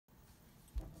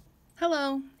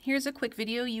Hello, here's a quick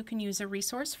video you can use as a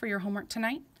resource for your homework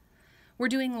tonight. We're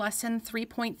doing lesson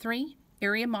 3.3,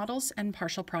 area models and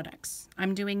partial products.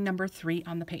 I'm doing number 3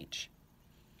 on the page.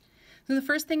 So the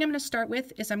first thing I'm going to start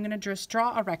with is I'm going to just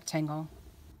draw a rectangle.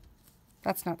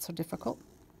 That's not so difficult.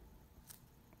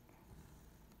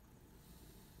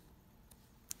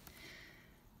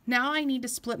 Now I need to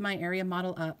split my area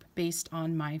model up based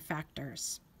on my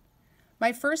factors.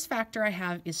 My first factor I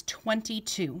have is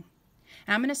 22.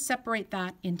 And I'm going to separate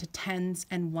that into tens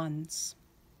and ones.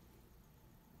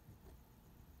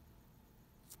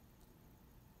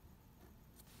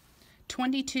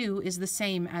 "22" is the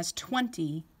same as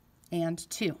 20 and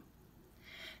 2.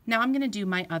 Now I'm going to do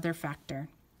my other factor.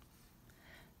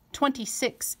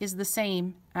 26 is the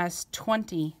same as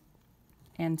 20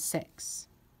 and 6.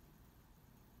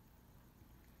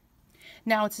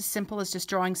 Now it's as simple as just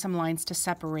drawing some lines to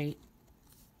separate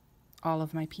all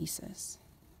of my pieces.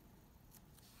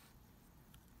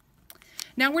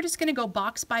 Now we're just going to go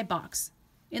box by box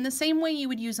in the same way you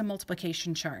would use a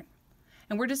multiplication chart.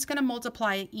 And we're just going to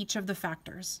multiply each of the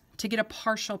factors to get a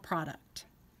partial product.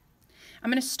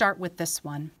 I'm going to start with this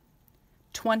one.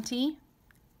 20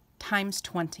 times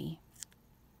 20.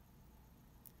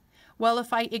 Well,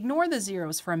 if I ignore the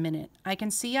zeros for a minute, I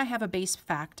can see I have a base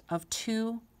fact of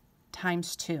 2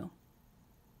 times 2.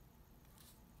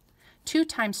 2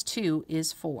 times 2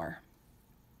 is 4.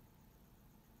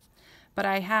 But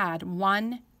I had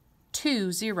 1,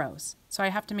 2 zeros, so I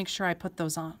have to make sure I put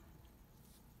those on.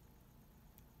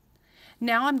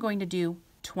 Now I'm going to do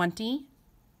 20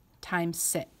 times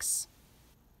 6.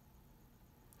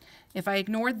 If I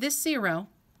ignore this 0,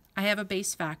 I have a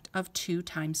base fact of 2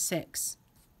 times 6.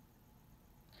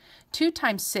 2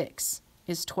 times 6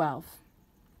 is 12.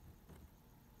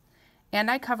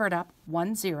 And I covered up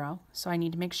 1 0, so I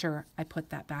need to make sure I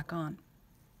put that back on.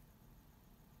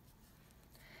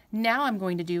 Now I'm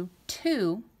going to do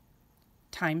 2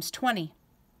 times 20.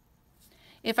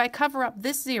 If I cover up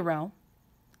this 0,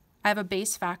 I have a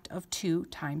base fact of 2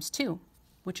 times 2,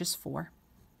 which is 4.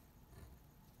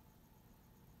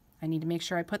 I need to make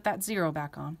sure I put that 0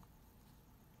 back on.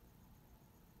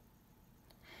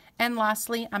 And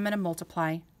lastly, I'm going to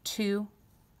multiply 2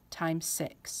 times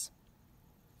 6,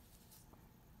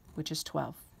 which is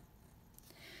 12.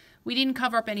 We didn't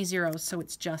cover up any zeros, so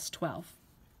it's just 12.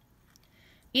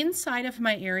 Inside of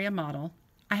my area model,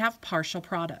 I have partial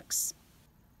products.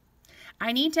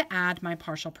 I need to add my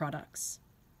partial products.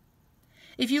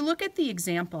 If you look at the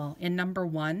example in number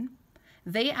 1,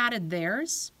 they added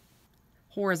theirs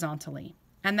horizontally,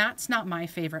 and that's not my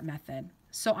favorite method.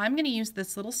 So I'm going to use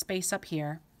this little space up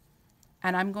here,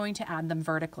 and I'm going to add them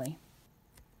vertically.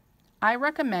 I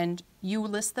recommend you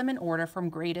list them in order from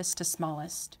greatest to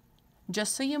smallest,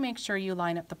 just so you make sure you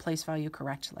line up the place value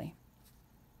correctly.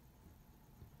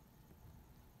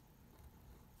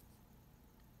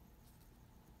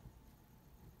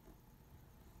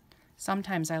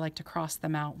 Sometimes I like to cross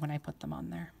them out when I put them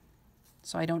on there,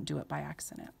 so I don't do it by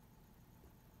accident.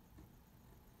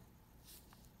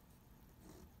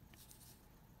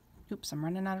 Oops, I'm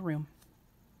running out of room.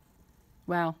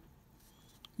 Well,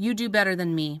 you do better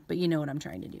than me, but you know what I'm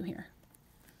trying to do here.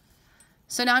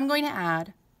 So now I'm going to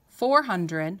add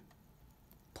 400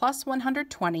 plus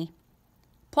 120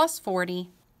 plus 40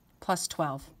 plus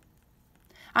 12.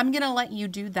 I'm going to let you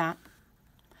do that,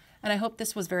 and I hope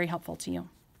this was very helpful to you.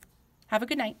 Have a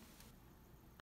good night.